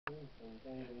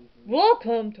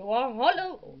Welcome to our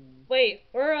hollow. Wait,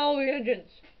 where are all the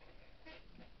engines?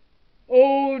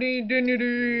 Oh, the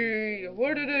dignity!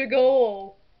 Where did it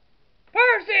go?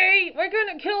 Percy, we're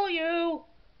gonna kill you!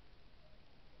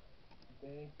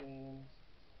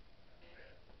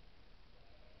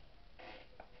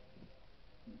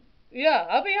 Yeah,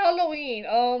 happy Halloween.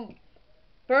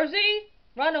 Percy,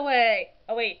 run away.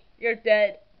 Oh wait, you're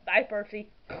dead. Bye, Percy.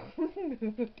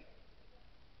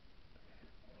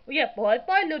 Yeah,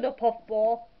 bye, little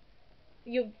puffball.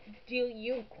 You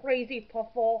crazy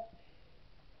puffball.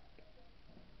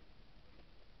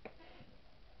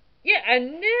 Yeah,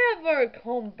 and never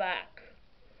come back.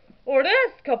 Or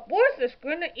this caboose is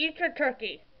gonna eat your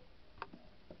turkey.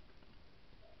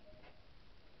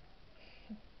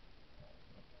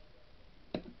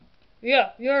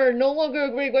 Yeah, you're no longer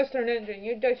a Great Western engine.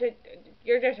 You're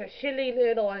just a silly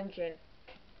little engine.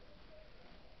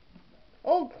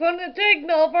 Oh, couldn't take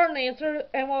no for an answer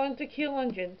and wanted to kill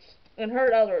engines and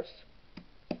hurt others.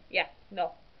 Yeah,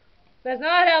 no. That's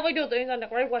not how we do things on the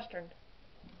Great Western.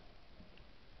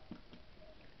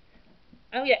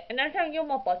 Oh yeah, and that's how you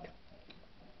my butt.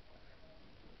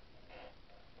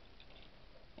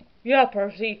 Yeah,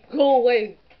 Percy, go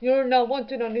away. You're not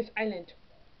wanted on this island.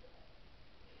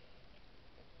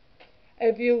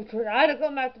 If you try to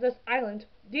come back to this island,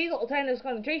 Diesel 10 is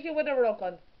gonna chase you with a rail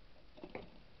gun.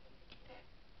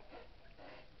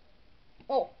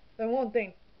 Oh, and one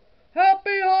thing.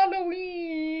 Happy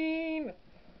Halloween!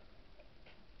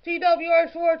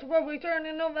 TWR Schwartz will return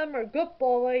in November.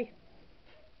 Goodbye.